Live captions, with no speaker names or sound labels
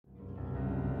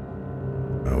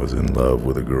was in love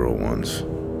with a girl once.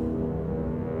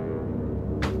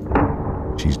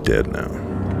 She's dead now.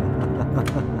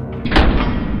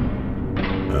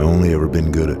 I only ever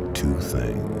been good at two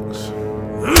things.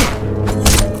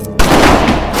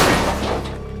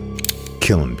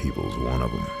 Killing people's one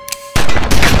of them.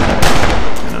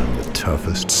 And I'm the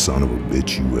toughest son of a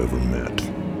bitch you ever met.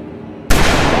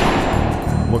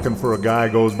 Looking for a guy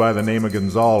goes by the name of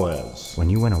Gonzales.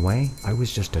 When you went away, I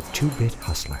was just a two-bit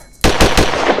hustler.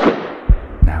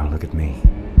 Now look at me.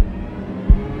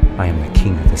 I am the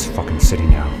king of this fucking city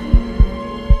now.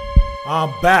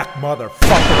 I'm back,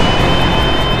 motherfucker!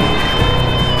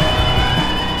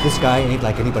 This guy ain't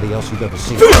like anybody else you've ever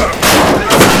seen.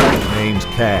 Name's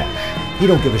Cash. He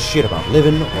don't give a shit about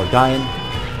living or dying,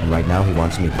 and right now he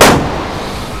wants me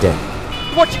dead.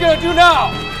 What you gonna do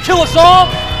now? Kill us all?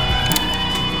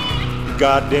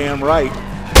 Goddamn right.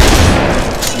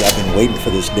 See, I've been waiting for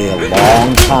this day a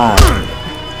long time.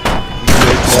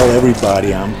 You tell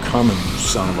everybody I'm coming, you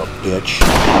son of a bitch.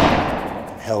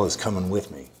 Hell is coming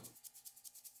with me.